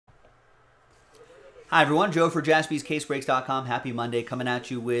Hi everyone, Joe for Jaspy'scasebreaks.com. Happy Monday, coming at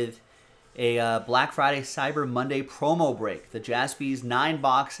you with a Black Friday Cyber Monday promo break. The Jaspy'S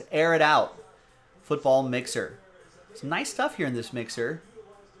 9-box Air It Out football mixer. Some nice stuff here in this mixer.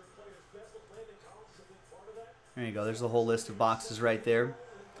 There you go, there's the whole list of boxes right there.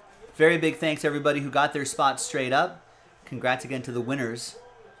 Very big thanks to everybody who got their spots straight up. Congrats again to the winners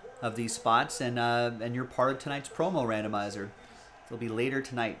of these spots, and you're part of tonight's promo randomizer. It'll be later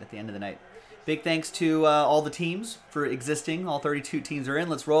tonight at the end of the night. Big thanks to all the teams for existing. All 32 teams are in.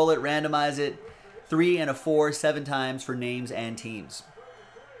 Let's roll it, randomize it. 3 and a 4, 7 times for names and teams.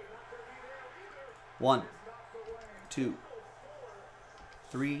 1, 2,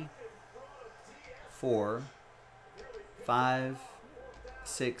 3, 4, 5,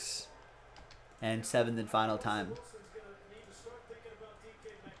 6, and 7th and final time.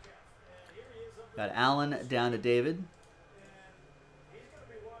 Got Alan down to David.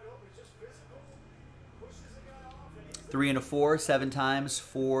 3 and a 4, 7 times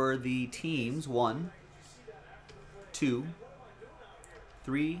for the teams. 1, 2,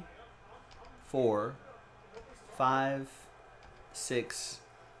 3, 4, 5, 6,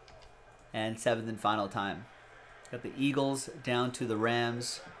 and 7th and final time. Got the Eagles down to the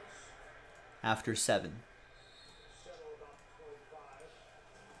Rams after 7.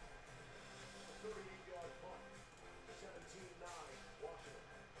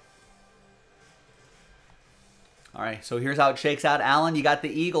 All right, so here's how it shakes out. Alan, you got the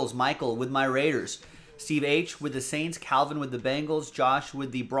Eagles. Michael with my Raiders. Steve H. with the Saints. Calvin with the Bengals. Josh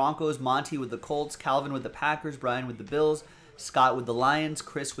with the Broncos. Monty with the Colts. Calvin with the Packers. Brian with the Bills. Scott with the Lions.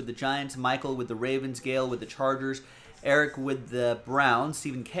 Chris with the Giants. Michael with the Ravens. Gail with the Chargers. Eric with the Browns.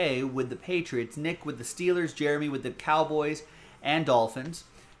 Stephen K. with the Patriots. Nick with the Steelers. Jeremy with the Cowboys and Dolphins.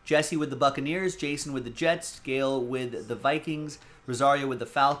 Jesse with the Buccaneers. Jason with the Jets. Gail with the Vikings. Rosario with the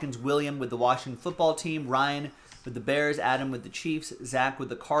Falcons. William with the Washington football team. Ryan with the Bears, Adam with the Chiefs, Zach with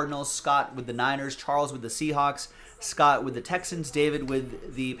the Cardinals, Scott with the Niners, Charles with the Seahawks, Scott with the Texans, David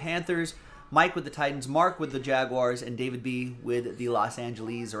with the Panthers, Mike with the Titans, Mark with the Jaguars, and David B with the Los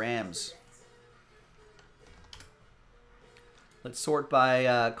Angeles Rams. Let's sort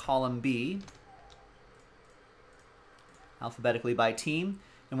by column B, alphabetically by team.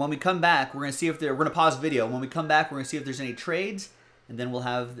 And when we come back, we're going to see if we're going to pause the video. When we come back, we're going to see if there's any trades, and then we'll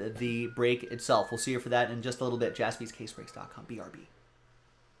have the break itself. We'll see you for that in just a little bit. Jaspyscasebreaks.com, BRB.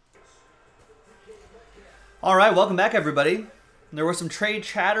 All right, welcome back, everybody. There was some trade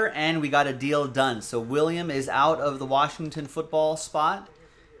chatter, and we got a deal done. So William is out of the Washington football spot,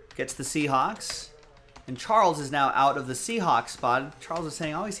 gets the Seahawks. And Charles is now out of the Seahawks spot. Charles is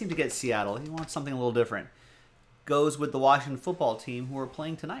saying, oh, he seemed to get Seattle. He wants something a little different. Goes with the Washington football team, who are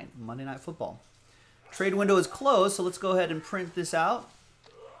playing tonight, Monday Night Football. Trade window is closed, so let's go ahead and print this out.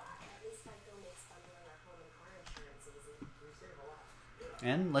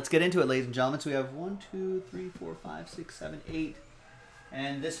 And let's get into it, ladies and gentlemen. So we have 1, 2, 3, 4, 5, 6, 7, 8.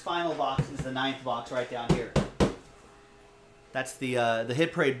 And this final box is the 9th box right down here. That's the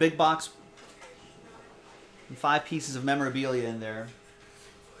Hit Parade big box. And 5 pieces of memorabilia in there.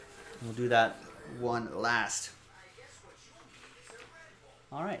 We'll do that one last.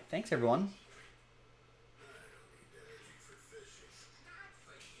 All right, thanks everyone.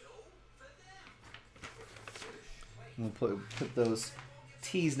 We'll put those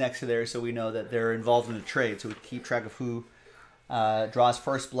T's next to there so we know that they're involved in the trade, so we can keep track of who draws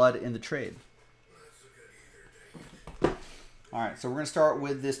first blood in the trade. All right, so we're going to start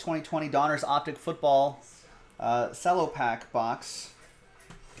with this 2020 Donruss Optic Football Cello Pack box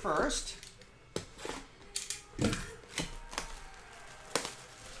first.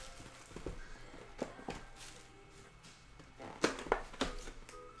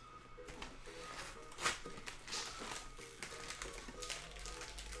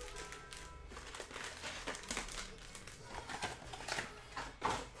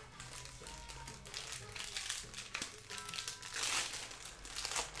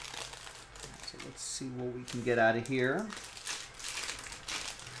 Let's see what we can get out of here.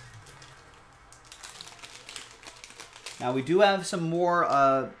 Now we do have some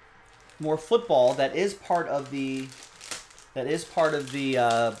more football that is part of the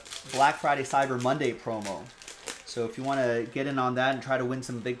Black Friday Cyber Monday promo. So if you want to get in on that and try to win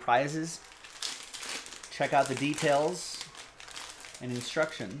some big prizes, check out the details and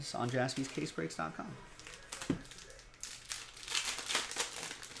instructions on Jaspy'scasebreaks.com.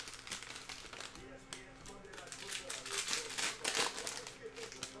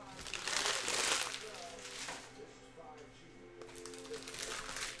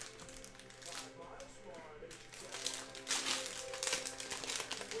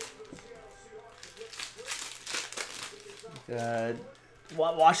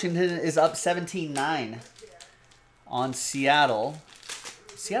 Washington is up 17-9 on Seattle.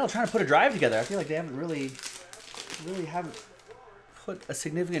 Seattle trying to put a drive together. I feel like they haven't really haven't put a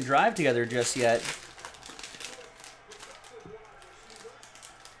significant drive together just yet.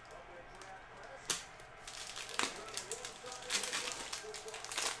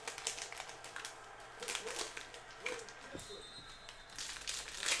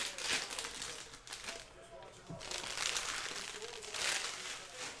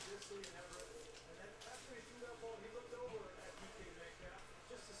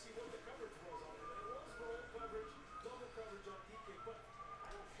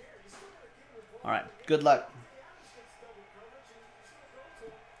 All right, good luck.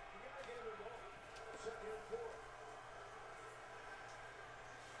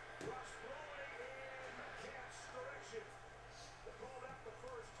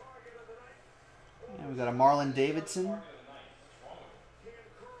 And we got a Marlon Davidson.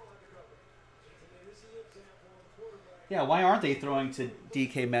 Yeah, why aren't they throwing to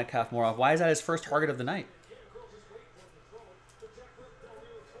DK Metcalf more off? Why is that his first target of the night?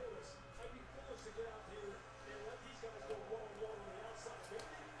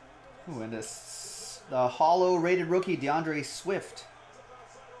 Ooh, and the hollow rated rookie, DeAndre Swift.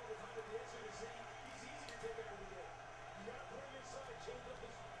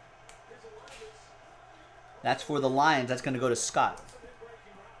 That's for the Lions. That's going to go to Scott.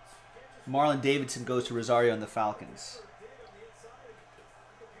 Marlon Davidson goes to Rosario and the Falcons.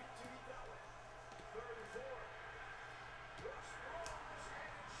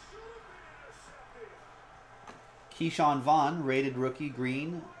 Keyshawn Vaughn, rated rookie,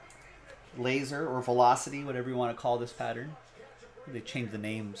 green, laser, or velocity, whatever you want to call this pattern. They changed the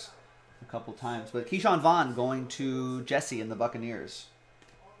names a couple times. But Keyshawn Vaughn going to Jesse and the Buccaneers.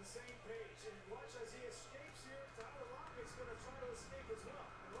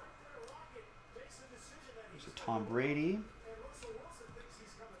 There's a Tom Brady.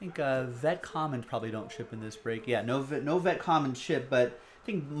 I think Vet Commons probably don't ship in this break. Yeah, no Vet Commons ship, but I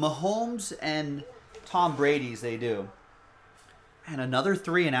think Mahomes and Tom Brady's they do. And another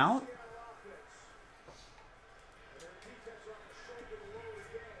 3 and out?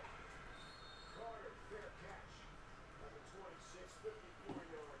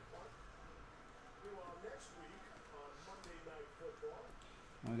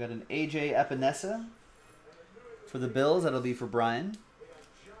 We got an AJ Epinesa for the Bills. That'll be for Brian.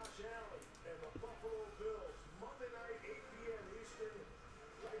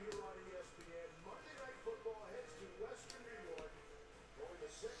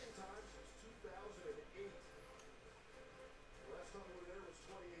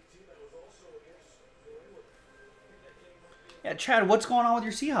 Yeah, Chad, what's going on with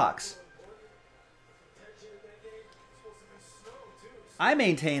your Seahawks? I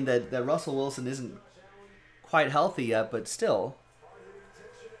maintain that Russell Wilson isn't quite healthy yet, but still.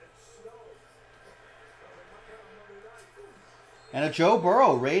 And a Joe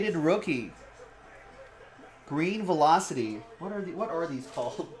Burrow rated rookie. Green velocity. What are these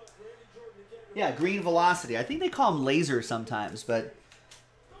called? Yeah, green velocity. I think they call them lasers sometimes, but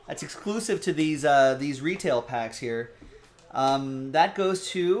that's exclusive to these retail packs here. That goes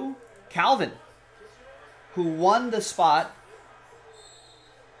to Calvin, who won the spot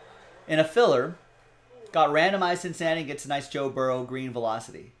in a filler, got randomized Cincinnati, and gets a nice Joe Burrow green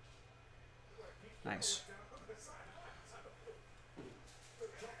velocity. Nice.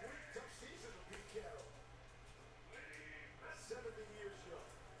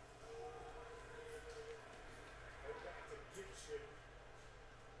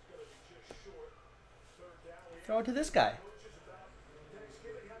 Throw it to this guy.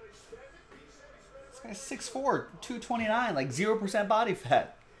 This guy's 6'4", 229, like 0% body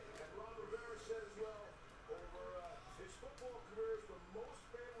fat.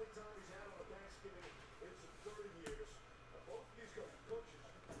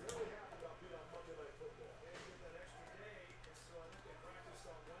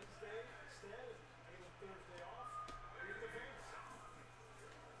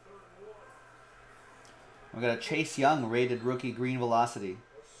 We got a Chase Young rated rookie green velocity.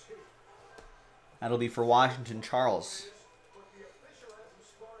 That'll be for Washington Charles.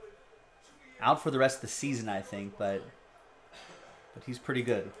 Out for the rest of the season, I think, but he's pretty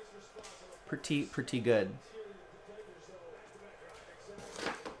good. Pretty good.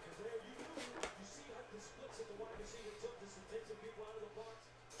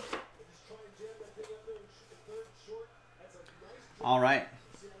 All right.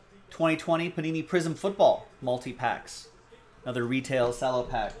 2020 Panini Prism Football multi-packs. Another retail cello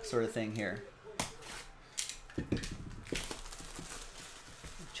pack sort of thing here.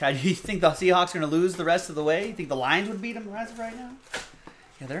 Chad, you think the Seahawks are going to lose the rest of the way? You think the Lions would beat them as of right now?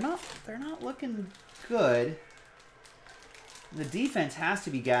 Yeah, they're not looking good. The defense has to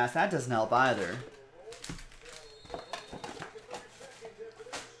be gassed. That doesn't help either.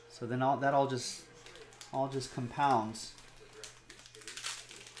 So then that all just compounds.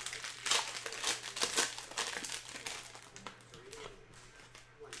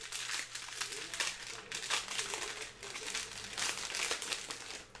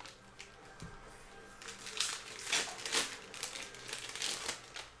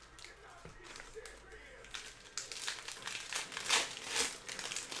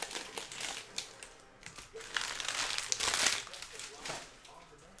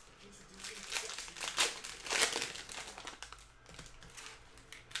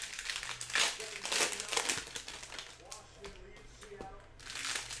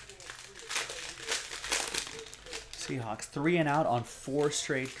 Seahawks 3 and out on 4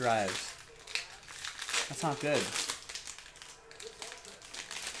 straight drives. That's not good.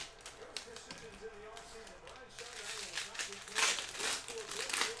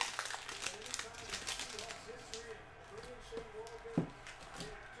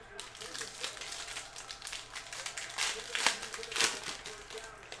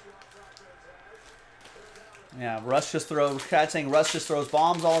 Yeah, Russ just throws. Chad's saying Russ just throws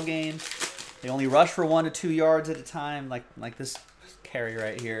bombs all game. They only rush for 1 to 2 yards at a time, like this carry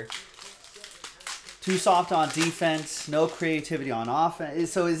right here. Too soft on defense, no creativity on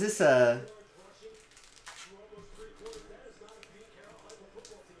offense. So is this a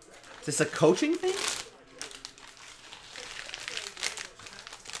coaching thing?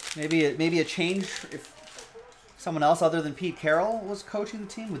 Maybe a change if someone else other than Pete Carroll was coaching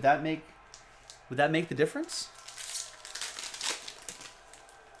the team. Would that make the difference?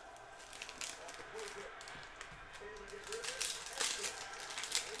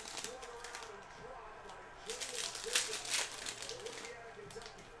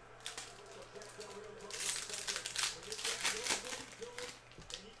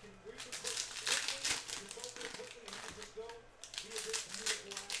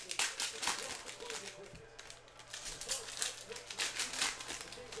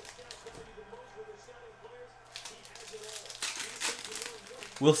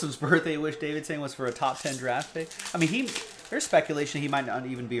 Wilson's birthday wish, David saying, was for a top 10 draft pick. I mean, there's speculation he might not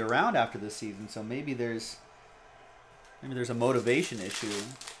even be around after this season, so maybe there's a motivation issue.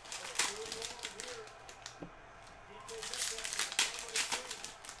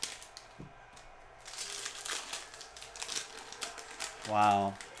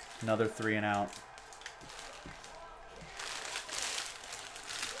 Wow, another 3 and out.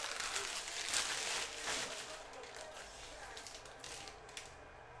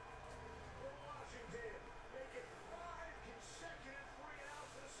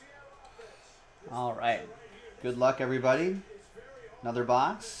 All right. Good luck, everybody. Another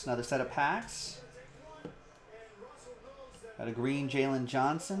box, another set of packs. Got a green Jalen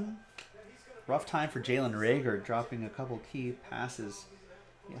Johnson. Rough time for Jalen Reagor, dropping a couple key passes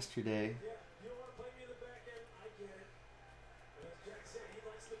yesterday.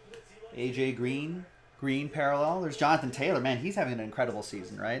 AJ Green, green parallel. There's Jonathan Taylor. Man, he's having an incredible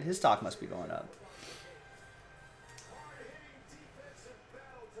season, right? His stock must be going up.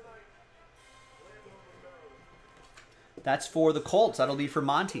 That's for the Colts. That'll be for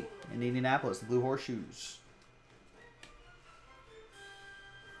Monty in Indianapolis, the Blue Horseshoes.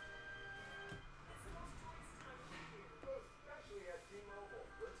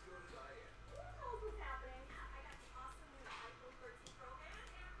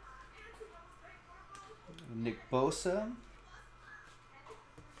 Nick Bosa.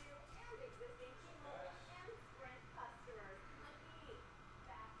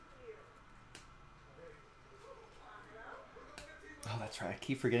 Oh, that's right. I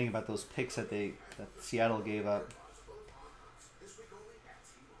keep forgetting about those picks that Seattle gave up.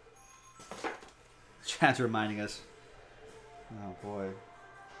 Chad's reminding us. Oh boy.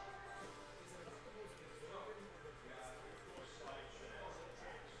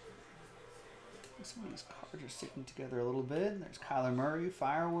 Some of these cards are sticking together a little bit. There's Kyler Murray,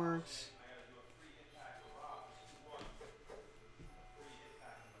 fireworks.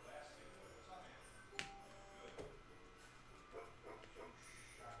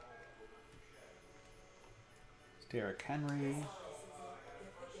 Derrick Henry.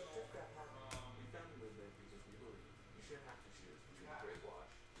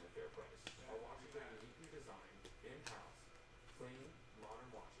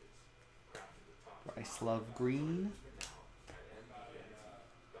 Bryce Love Green.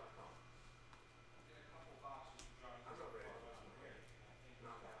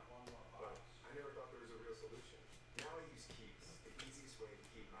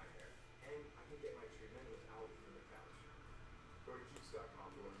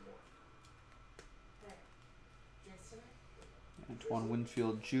 Antoine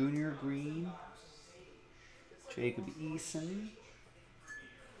Winfield Jr. green. Jacob Eason.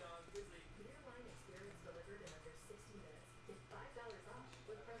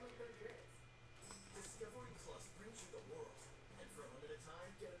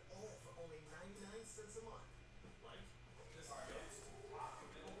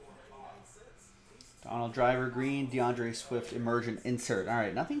 Donald Driver green, DeAndre Swift emergent insert. All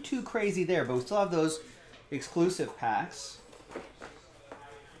right, nothing too crazy there, but we still have those exclusive packs.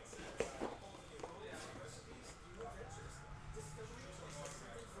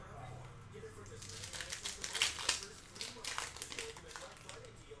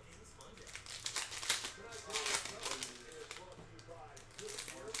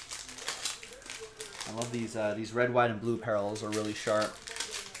 I love these red, white, and blue parallels are really sharp.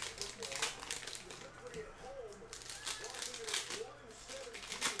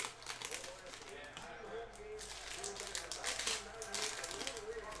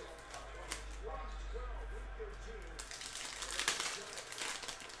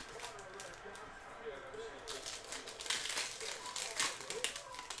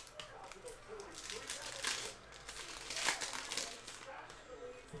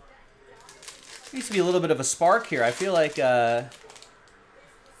 Needs to be a little bit of a spark here. I feel like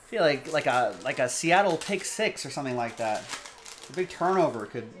like a Seattle pick six or something like that. A big turnover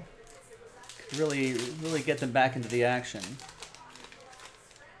could really get them back into the action.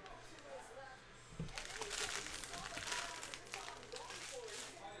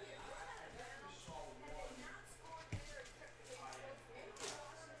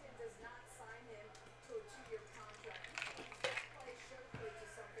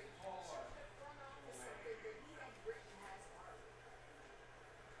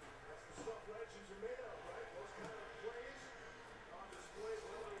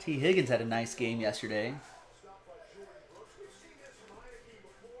 T. Higgins had a nice game yesterday.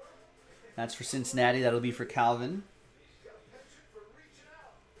 That's for Cincinnati. That'll be for Calvin.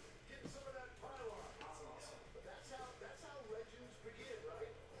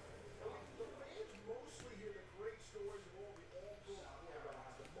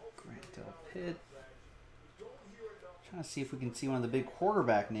 Grant Delpit. Trying to see if we can see one of the big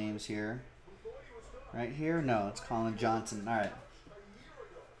quarterback names here. Right here? No, it's Colin Johnson. All right.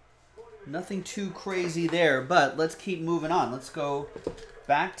 Nothing too crazy there, but let's keep moving on. Let's go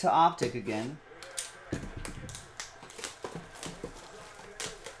back to Optic again.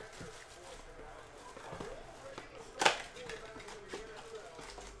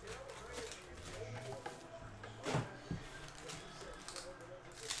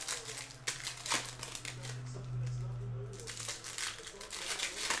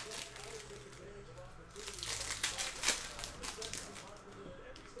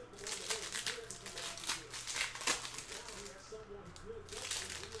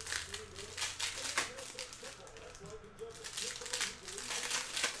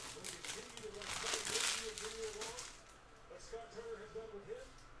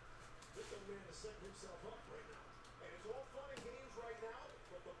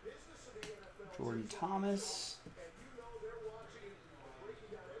 Jordan Thomas,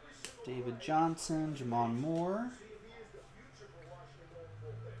 David Johnson, Jamon Moore,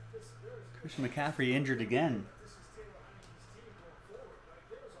 Christian McCaffrey injured again.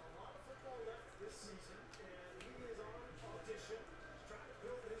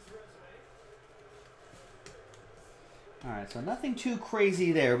 All right, so nothing too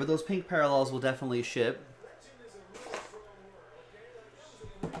crazy there, but those pink parallels will definitely ship.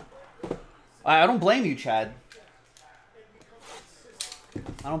 I don't blame you, Chad.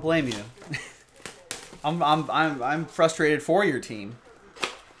 I don't blame you. I'm frustrated for your team.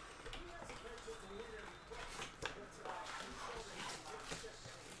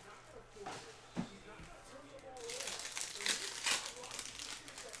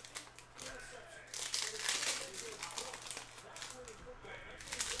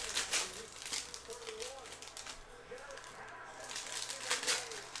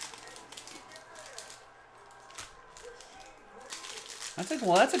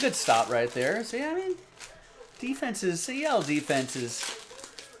 Well, that's a good stop right there. See, I mean, defenses, CL defenses,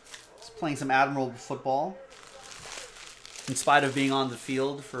 playing some admirable football, in spite of being on the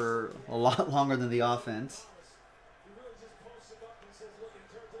field for a lot longer than the offense.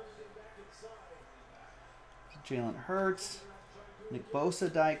 Jalen Hurts, Nick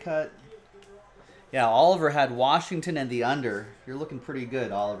Bosa die cut. Yeah, Oliver had Washington and the under. You're looking pretty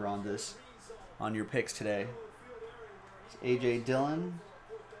good, Oliver, on your picks today. A.J. Dillon,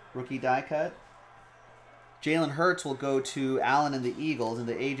 rookie die cut. Jalen Hurts will go to Allen and the Eagles, and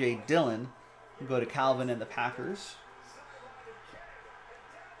the A.J. Dillon will go to Calvin and the Packers.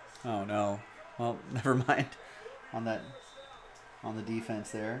 Oh no. Well, never mind. On the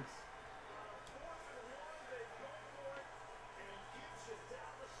defense there.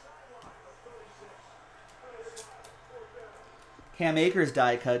 Cam Akers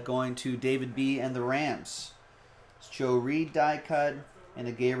die cut going to David B and the Rams. It's Joe Reed die cut and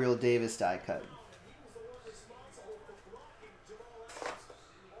a Gabriel Davis die cut.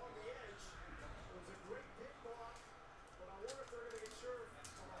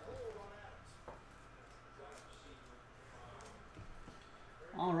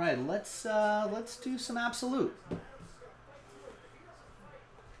 All right, let's do some absolute.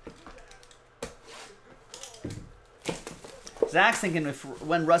 Zach's thinking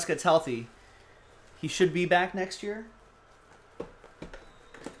when Russ gets healthy, he should be back next year.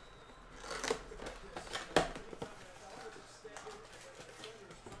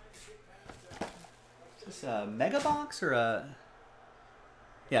 Is this a mega box or a?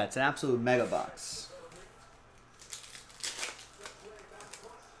 Yeah, it's an absolute mega box.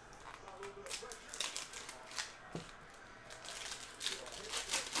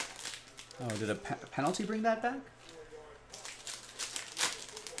 Oh, did a penalty bring that back?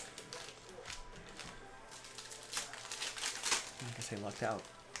 I guess they lucked out.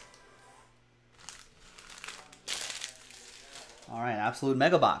 All right, absolute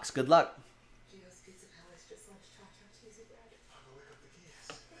mega box. Good luck.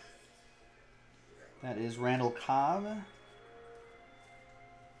 That is Randall Cobb.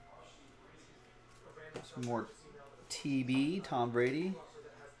 Some more TB, Tom Brady.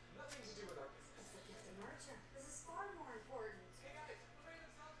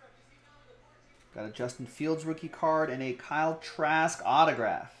 Got a Justin Fields rookie card and a Kyle Trask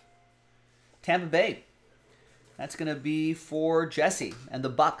autograph. Tampa Bay. That's going to be for Jesse and the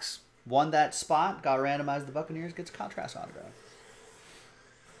Bucks. Won that spot, got randomized. The Buccaneers, gets Kyle Trask autograph.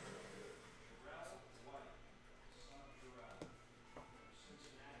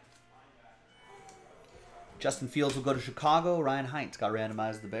 Justin Fields will go to Chicago. Ryan Hines got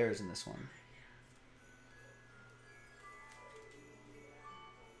randomized the Bears in this one.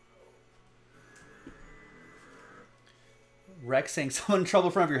 Rex saying someone in trouble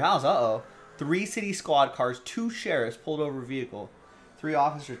in front of your house. Uh-oh. 3 city squad cars, 2 sheriffs pulled over a vehicle. 3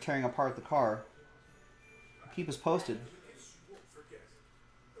 officers tearing apart the car. Keep us posted.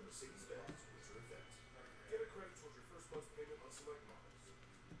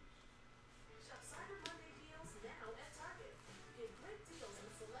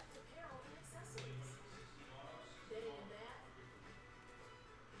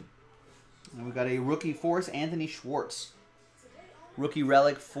 And we got a rookie force, Anthony Schwartz. Rookie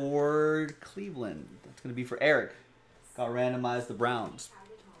relic for Cleveland. That's going to be for Eric. Got randomized the Browns.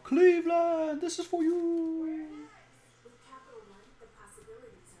 Cleveland, this is for you.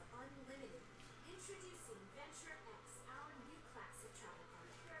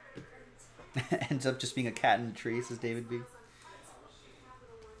 Ends up just being a cat in the tree, says David B.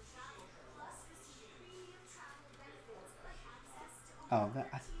 Oh,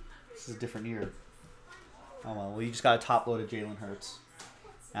 this is a different year. Oh, well, you just got a top-loaded Jalen Hurts,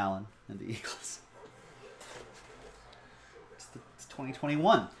 Allen, and the Eagles. It's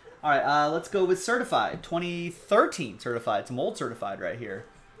 2021. All right, let's go with certified. 2013 certified. Some old certified right here.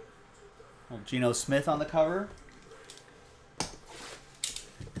 Old Geno Smith on the cover.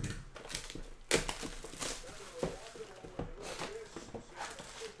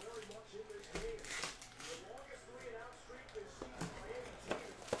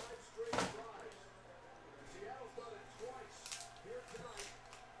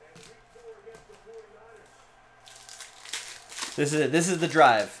 This is it. This is the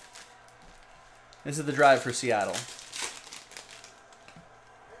drive. This is the drive for Seattle.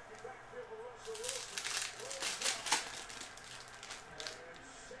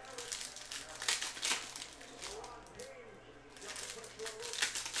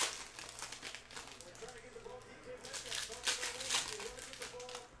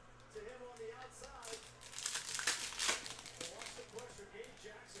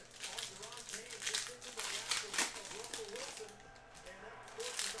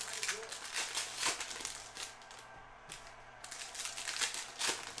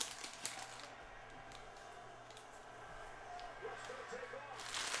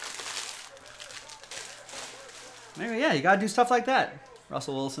 Yeah, you got to do stuff like that,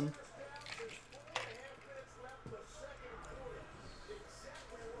 Russell Wilson.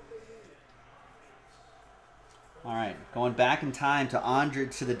 All right, going back in time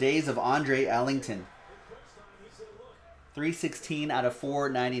to the days of Andre Ellington. 316 out of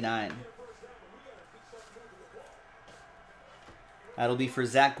 499. That'll be for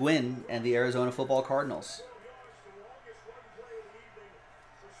Zach Gwynn and the Arizona Football Cardinals.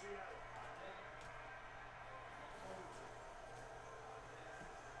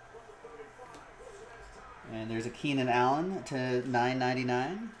 And there's a Keenan Allen to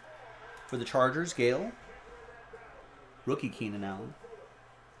 $9.99 for the Chargers. Gale. Rookie Keenan Allen.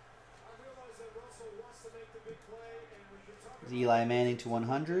 There's Eli Manning to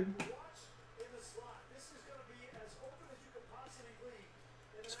 100.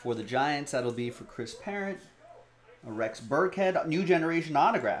 For the Giants, that'll be for Chris Parrott. A Rex Burkhead, new generation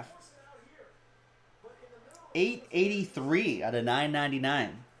autograph. 883 out of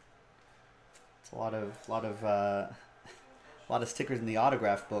 999. It's a lot of stickers in the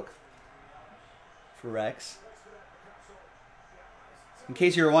autograph book for Rex. In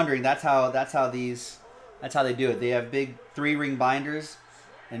case you were wondering, that's how they do it. They have big 3-ring binders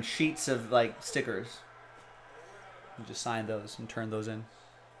and sheets of like stickers. You just sign those and turn those in.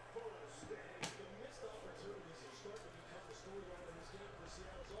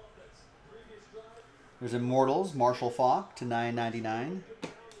 There's Immortals, Marshall Faulk to $9.99.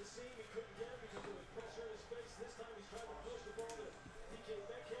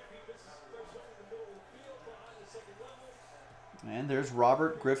 And there's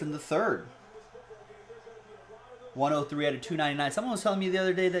Robert Griffin III. 103 out of 299. Someone was telling me the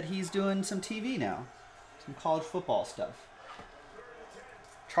other day that he's doing some TV now. Some college football stuff.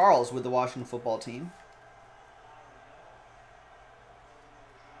 Charles with the Washington football team.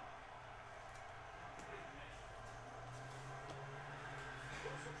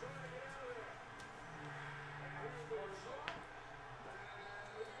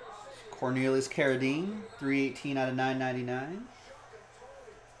 Cornelius Carradine, 318 out of 999.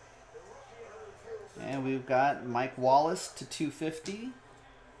 And we've got Mike Wallace to 250.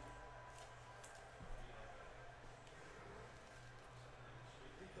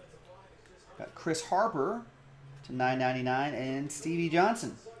 Got Chris Harper to 999 and Stevie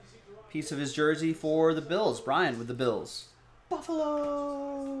Johnson. Piece of his jersey for the Bills. Brian with the Bills.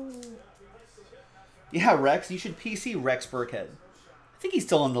 Buffalo. Yeah, Rex, you should PC Rex Burkhead. I think he's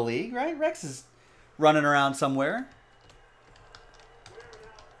still in the league, right? Rex is running around somewhere.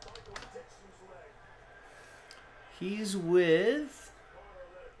 He's with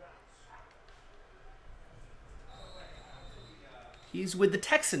the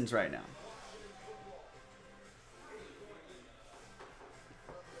Texans right now.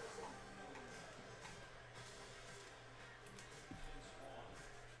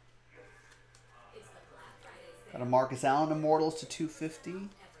 Got a Marcus Allen Immortals to 250.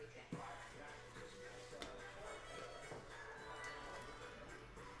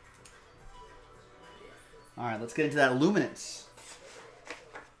 All right, let's get into that Luminance.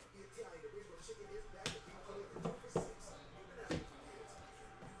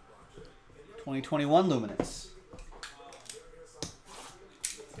 '21 Luminance.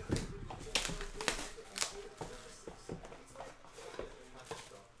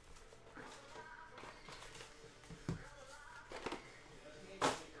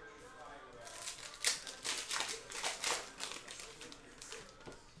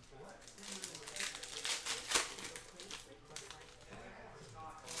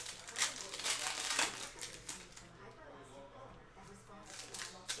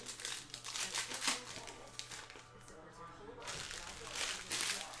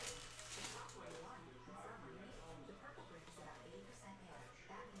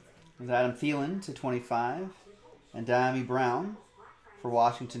 There's Adam Thielen to 25, and Diami Brown for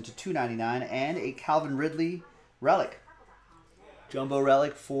Washington to 299, and a Calvin Ridley relic. Jumbo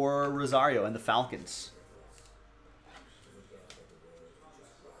relic for Rosario and the Falcons.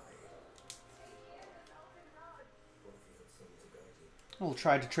 We'll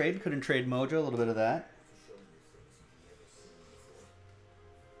try to trade. Couldn't trade Mojo. A little bit of that.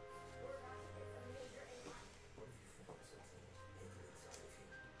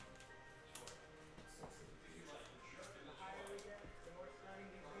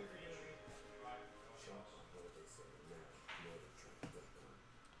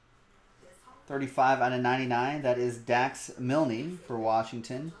 $35 out of 99. That is Dax Milne for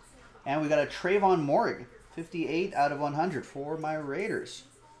Washington. And we got a Trayvon Morrig. 58 out of 100 for my Raiders.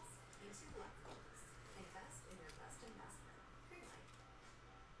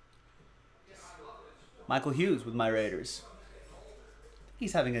 Michael Hughes with my Raiders.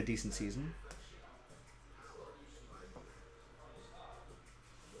 He's having a decent season.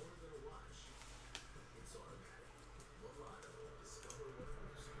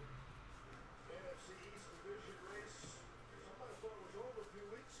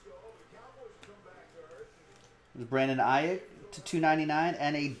 Brandon Ayuk to 299,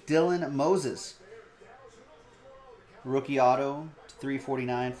 and a Dylan Moses. Rookie auto to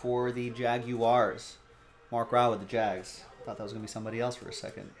 349 for the Jaguars. Mark Rao with the Jags. Thought that was going to be somebody else for a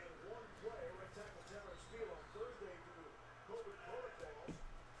second.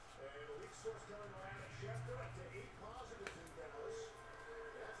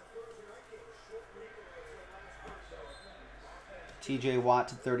 TJ Watt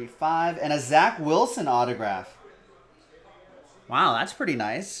to 35, and a Zach Wilson autograph. Wow, that's pretty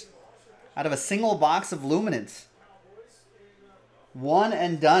nice. Out of a single box of Luminance. One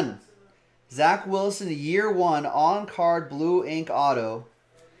and done. Zach Wilson, year 1 on-card blue ink auto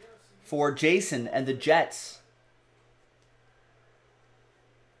for Jason and the Jets.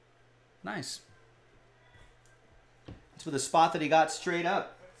 Nice. That's with a spot that he got straight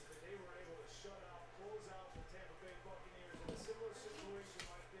up.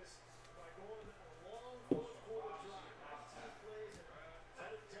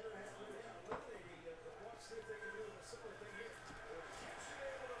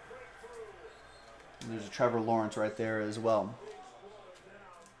 And there's a Trevor Lawrence right there as well.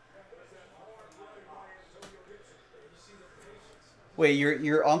 Wait,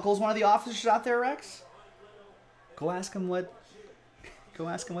 your uncle's one of the officers out there, Rex? Go ask him what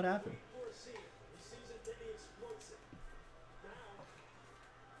happened.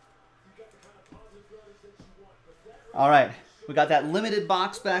 All right, we got that limited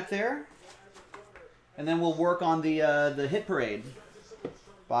box back there, and then we'll work on the hit parade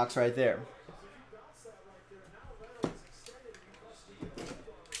box right there.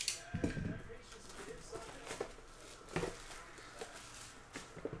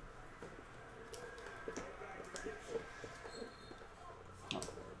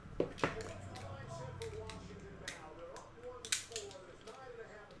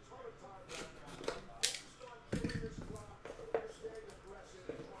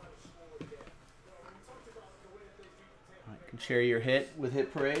 Share your hit with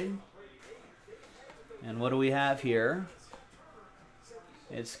Hit Parade. And what do we have here?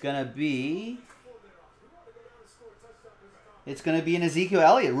 It's gonna be an Ezekiel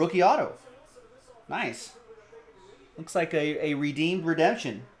Elliott rookie auto. Nice. Looks like a redeemed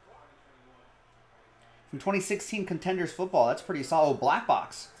redemption from 2016 Contenders football. That's pretty solid. Oh, black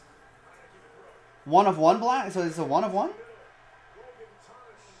box. 1 of 1 black. So it's a 1 of 1.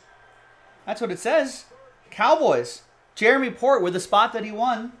 That's what it says. Cowboys. Jeremy Port with the spot that he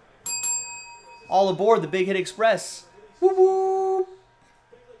won. All aboard the Big Hit Express. Woo woo!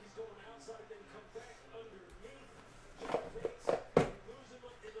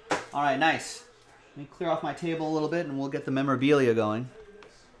 All right, nice. Let me clear off my table a little bit and we'll get the memorabilia going.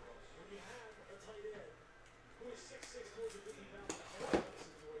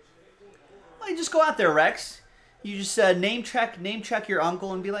 Well, you just go out there, Rex. You just name check your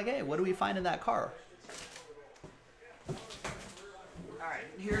uncle and be like, hey, what do we find in that car?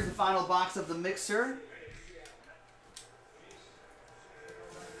 Here's the final box of the mixer.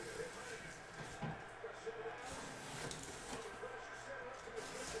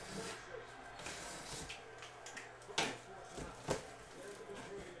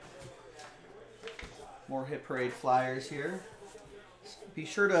 More Hit Parade flyers here. Be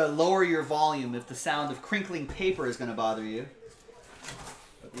sure to lower your volume if the sound of crinkling paper is going to bother you.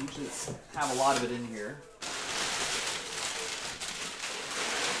 But we usually have a lot of it in here.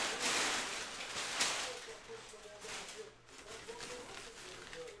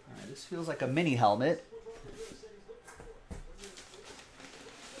 This feels like a mini helmet.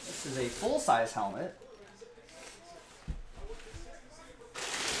 This is a full-size helmet.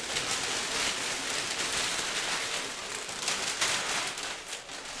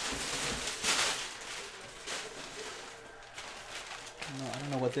 I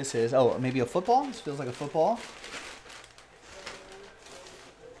don't know what this is. Oh, maybe a football? This feels like a football.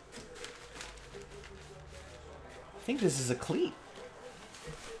 I think this is a cleat.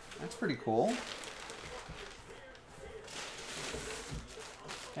 That's pretty cool.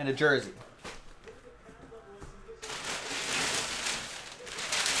 And a jersey.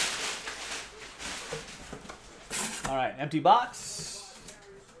 All right, empty box.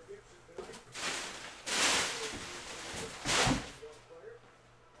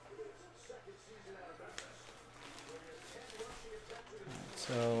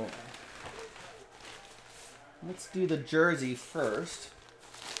 So let's do the jersey first.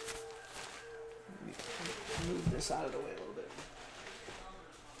 Move this out of the way a little bit.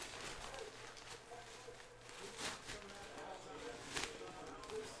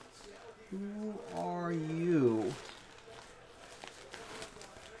 Who are you?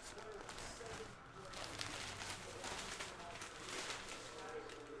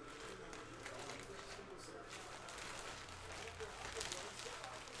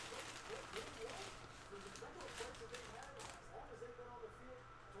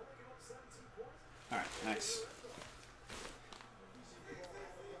 All right, nice.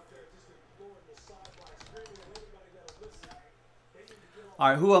 All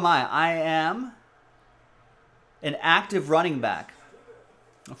right, who am I? I am an active running back,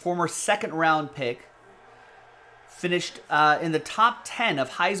 a former second-round pick, finished in the top 10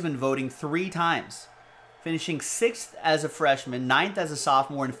 of Heisman voting 3 times, finishing 6th as a freshman, 9th as a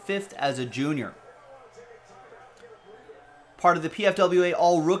sophomore, and 5th as a junior. Part of the PFWA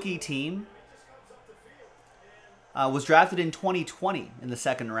All-Rookie team, was drafted in 2020 in the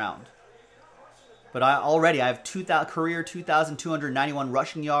 2nd round. But I have career 2,291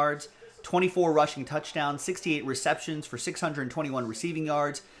 rushing yards, 24 rushing touchdowns, 68 receptions for 621 receiving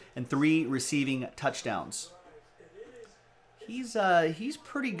yards, and 3 receiving touchdowns. He's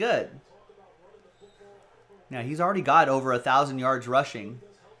pretty good. Now, he's already got over 1,000 yards rushing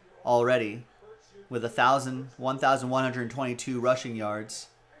already with 1,122 rushing yards.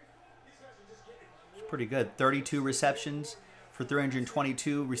 It's pretty good. 32 receptions for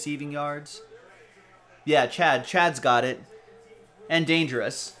 322 receiving yards. Yeah, Chad's got it. And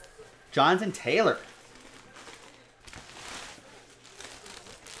dangerous. Jonathan Taylor.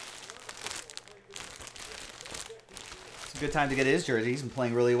 It's a good time to get his jersey. He's been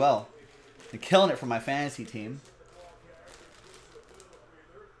playing really well. And killing it for my fantasy team.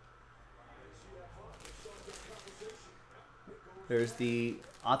 There's the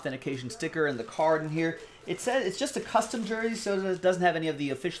authentication sticker and the card in here. It says it's just a custom jersey, so it doesn't have any of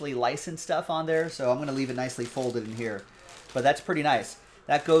the officially licensed stuff on there. So I'm going to leave it nicely folded in here. But that's pretty nice.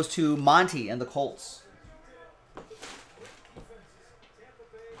 That goes to Monty and the Colts.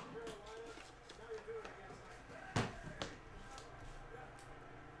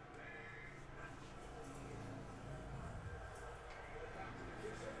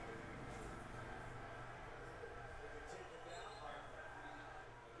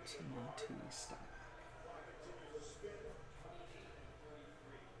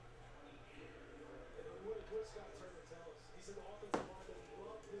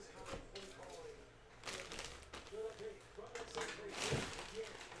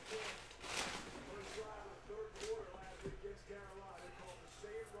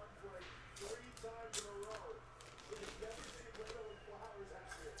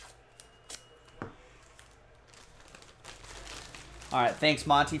 All right, thanks,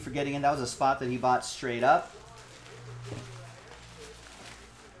 Monty, for getting in. That was a spot that he bought straight up.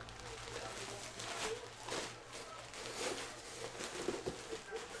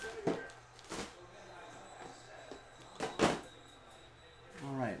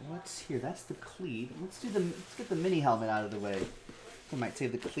 All right, what's here? That's the cleat. Let's get the mini helmet out of the way. We might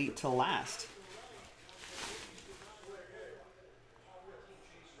save the cleat till last.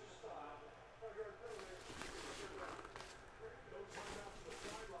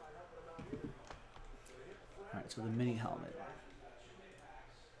 So the mini helmet.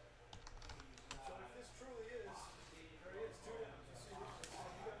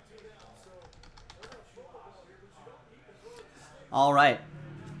 All right.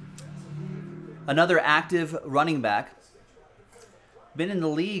 Another active running back. Been in the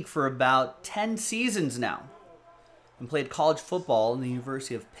league for about 10 seasons now. And played college football in the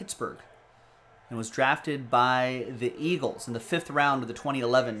University of Pittsburgh. And was drafted by the Eagles in the 5th round of the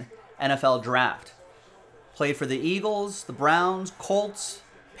 2011 NFL Draft. Played for the Eagles, the Browns, Colts,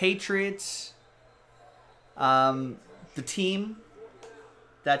 Patriots, the team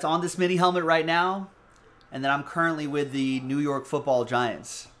that's on this mini helmet right now, and then I'm currently with the New York Football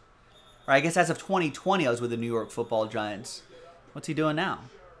Giants. Or I guess as of 2020, I was with the New York Football Giants. What's he doing now?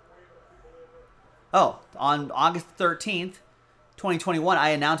 Oh, on August 13th, 2021,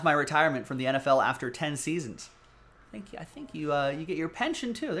 I announced my retirement from the NFL after 10 seasons. I think you get your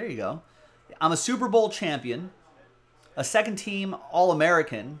pension too. There you go. I'm a Super Bowl champion, a second-team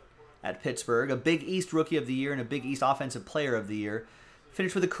All-American at Pittsburgh, a Big East Rookie of the Year, and a Big East Offensive Player of the Year.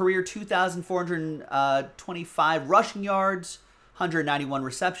 Finished with a career 2,425 rushing yards, 191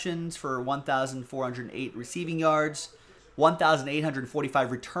 receptions for 1,408 receiving yards,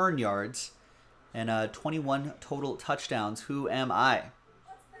 1,845 return yards, and 21 total touchdowns. Who am I?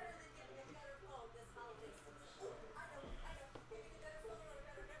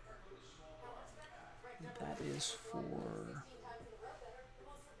 That is for...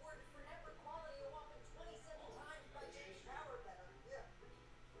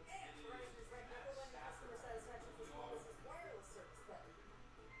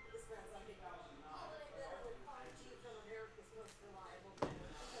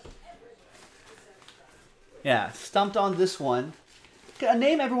 Yeah, stumped on this one. A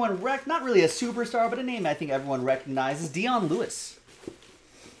name everyone not really a superstar, but a name I think everyone recognizes. Dion Lewis.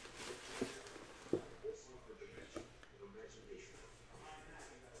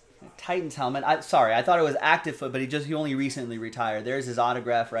 Titans helmet. Sorry, I thought it was active foot, but he only recently retired. There's his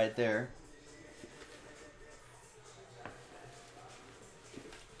autograph right there.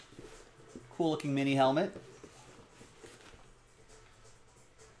 Cool looking mini helmet.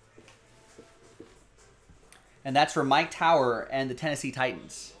 And that's for Mike Tower and the Tennessee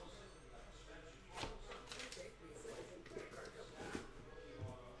Titans.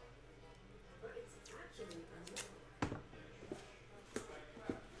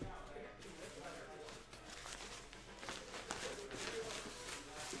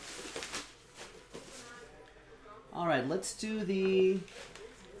 All right, let's do the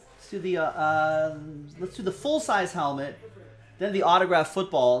full-size helmet, then the autograph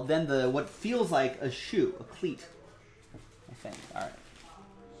football, then the what feels like a shoe, a cleat, I think. All right.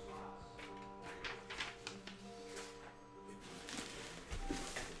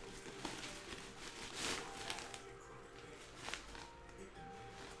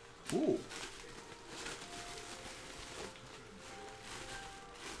 Ooh.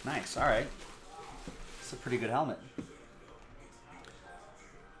 Nice. All right. It's a pretty good helmet.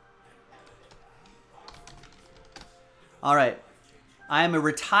 All right. I am a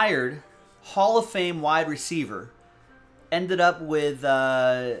retired Hall of Fame wide receiver. Ended up with,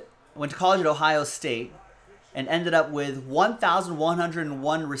 went to college at Ohio State and ended up with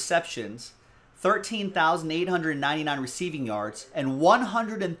 1,101 receptions, 13,899 receiving yards, and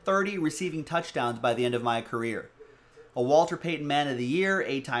 130 receiving touchdowns by the end of my career. A Walter Payton Man of the Year,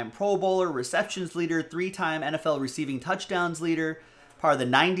 8-time Pro Bowler, receptions leader, 3-time NFL receiving touchdowns leader, part of the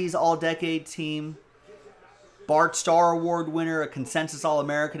 90s All-Decade team, Bart Starr Award winner, a consensus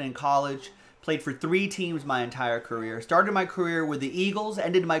All-American in college, played for 3 teams my entire career. Started my career with the Eagles,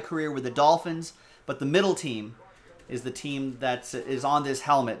 ended my career with the Dolphins, but the middle team is the team that is on this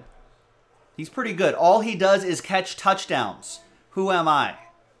helmet. He's pretty good. All he does is catch touchdowns. Who am I?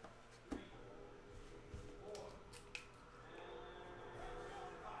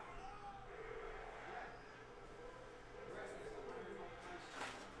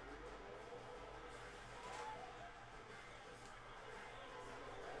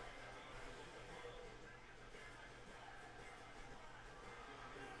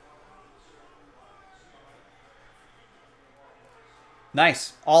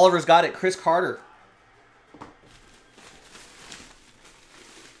 Nice. Oliver's got it. Chris Carter.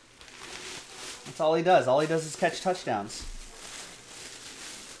 That's all he does. All he does is catch touchdowns.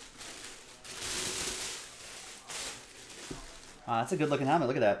 That's a good looking helmet.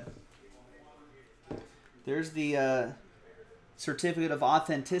 Look at that. There's the certificate of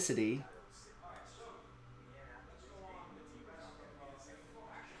authenticity.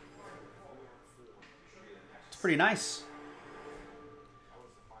 It's pretty nice.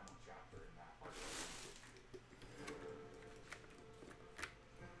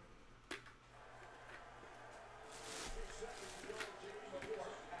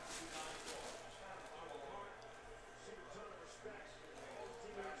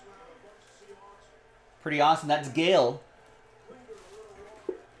 Pretty awesome. That's Gale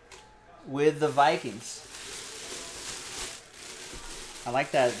with the Vikings. I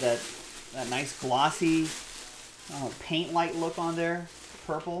like that nice glossy paint light look on there.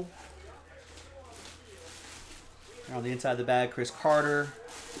 Purple. And on the inside of the bag, Chris Carter.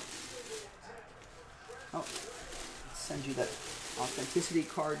 Oh, I'll send you that authenticity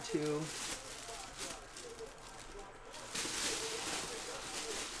card too.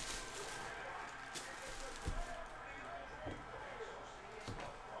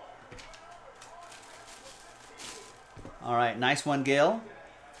 All right, nice one, Gale.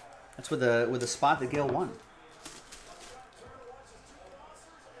 That's with a spot that Gale won.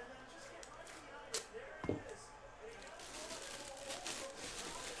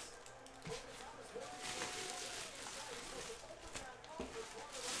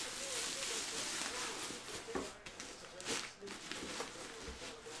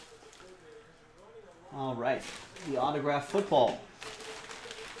 All right, the autograph football.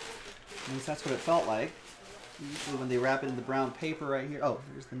 At least that's what it felt like. Usually when they wrap it in the brown paper right here. Oh,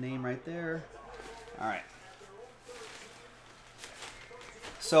 there's the name right there. All right.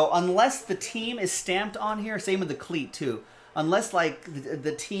 So unless the team is stamped on here, same with the cleat too. Unless like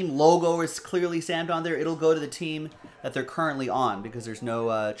the team logo is clearly stamped on there, it'll go to the team that they're currently on because there's no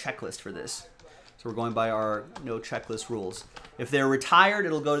checklist for this. So we're going by our no checklist rules. If they're retired,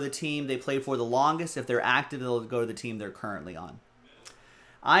 it'll go to the team they played for the longest. If they're active, it'll go to the team they're currently on.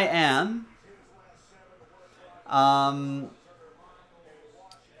 I am... I'm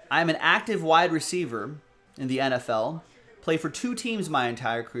an active wide receiver in the NFL. Played for 2 teams my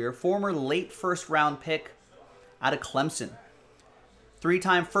entire career. Former late first-round pick out of Clemson.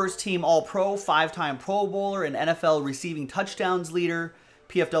 3-time first-team All-Pro, 5-time Pro Bowler, and NFL receiving touchdowns leader,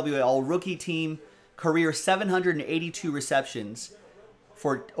 PFWA All-Rookie Team, career 782 receptions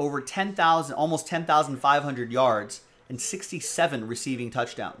for over 10,000, almost 10,500 yards, and 67 receiving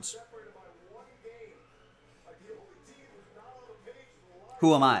touchdowns.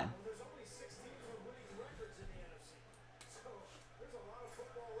 Who am I?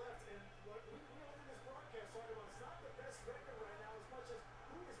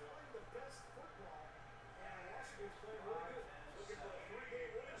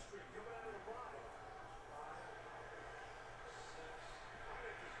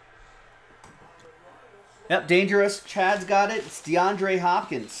 Yep, dangerous. Chad's got it. It's DeAndre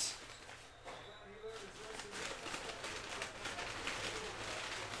Hopkins.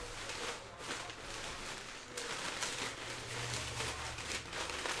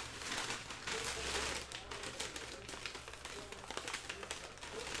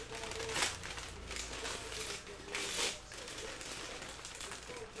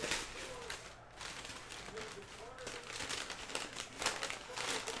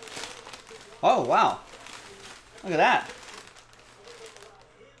 Oh, wow. Look at that.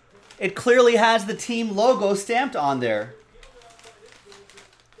 It clearly has the team logo stamped on there.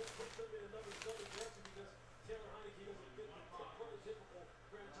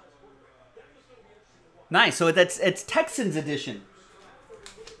 Nice. So it's Texans edition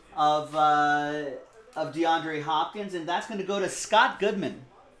of DeAndre Hopkins, and that's going to go to Scott Goodman.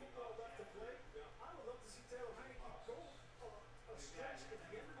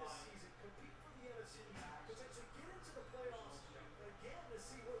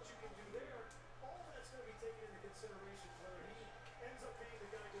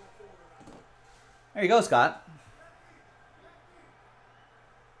 There you go, Scott.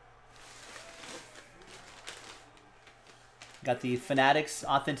 Got the Fanatics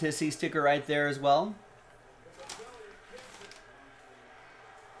Authenticity sticker right there as well.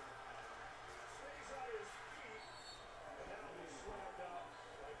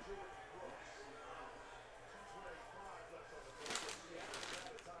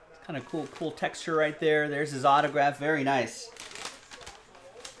 Kind of cool texture right there. There's his autograph. Very nice.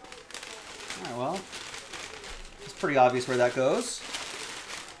 All right, well, it's pretty obvious where that goes.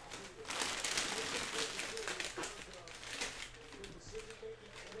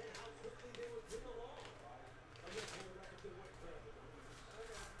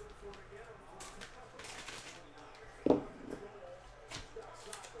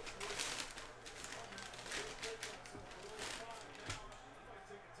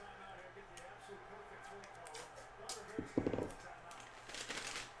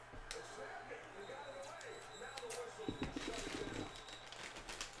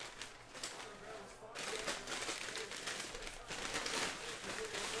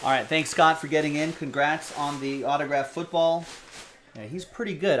 All right, thanks, Scott, for getting in. Congrats on the autographed football. Yeah, he's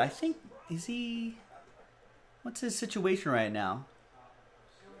pretty good. I think, is he... What's his situation right now?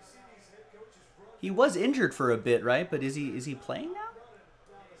 He was injured for a bit, right? But is he playing now?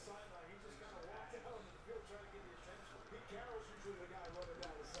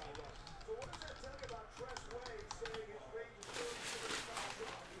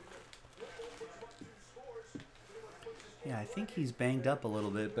 Yeah, I think he's banged up a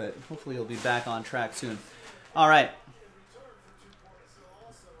little bit, but hopefully he'll be back on track soon. All right.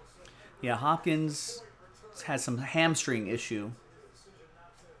 Yeah, Hopkins has some hamstring issue.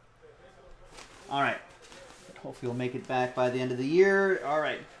 All right. Hopefully he'll make it back by the end of the year. All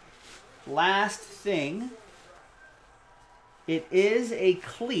right. Last thing. It is a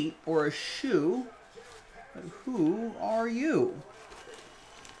cleat or a shoe. But who are you?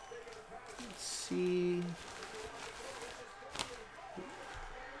 Let's see.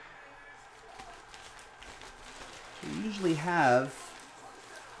 We usually have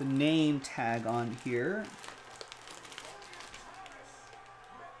the name tag on here.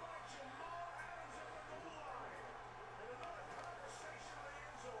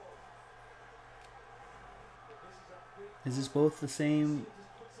 Is this both the same?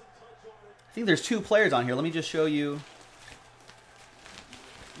 I think there's two players on here. Let me just show you.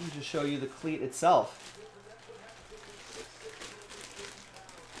 Let me just show you the cleat itself.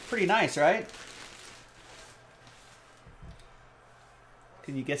 Pretty nice, right?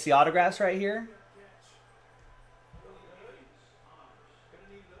 Can you guess the autographs right here?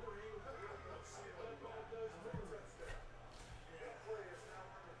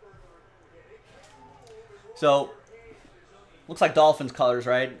 So, looks like Dolphins colors,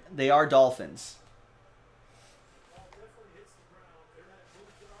 right? They are Dolphins.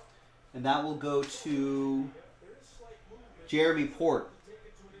 And that will go to Jeremy Port.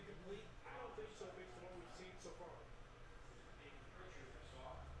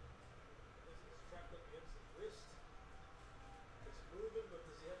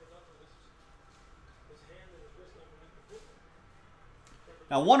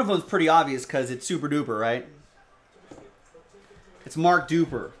 Now, one of them is pretty obvious because it's Super Duper, right? It's Mark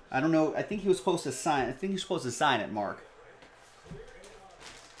Duper. I don't know. I think he was supposed to sign. I think you're supposed to sign it, Mark.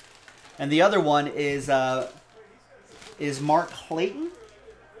 And the other one is Mark Clayton.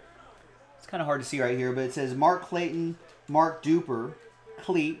 It's kind of hard to see right here, but it says Mark Clayton, Mark Duper,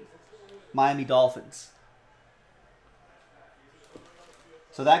 cleat, Miami Dolphins.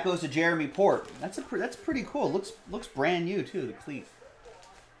 So that goes to Jeremy Port. That's pretty cool. Looks brand new too, the cleat.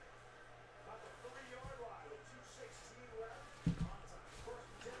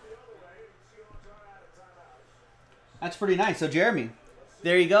 That's pretty nice. So, Jeremy,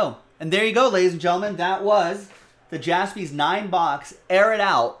 there you go. And there you go, ladies and gentlemen. That was the Jaspy'S 9-box Air It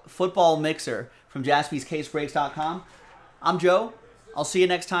Out football mixer from JaspysCaseBreaks.com. I'm Joe. I'll see you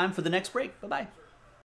next time for the next break. Bye-bye.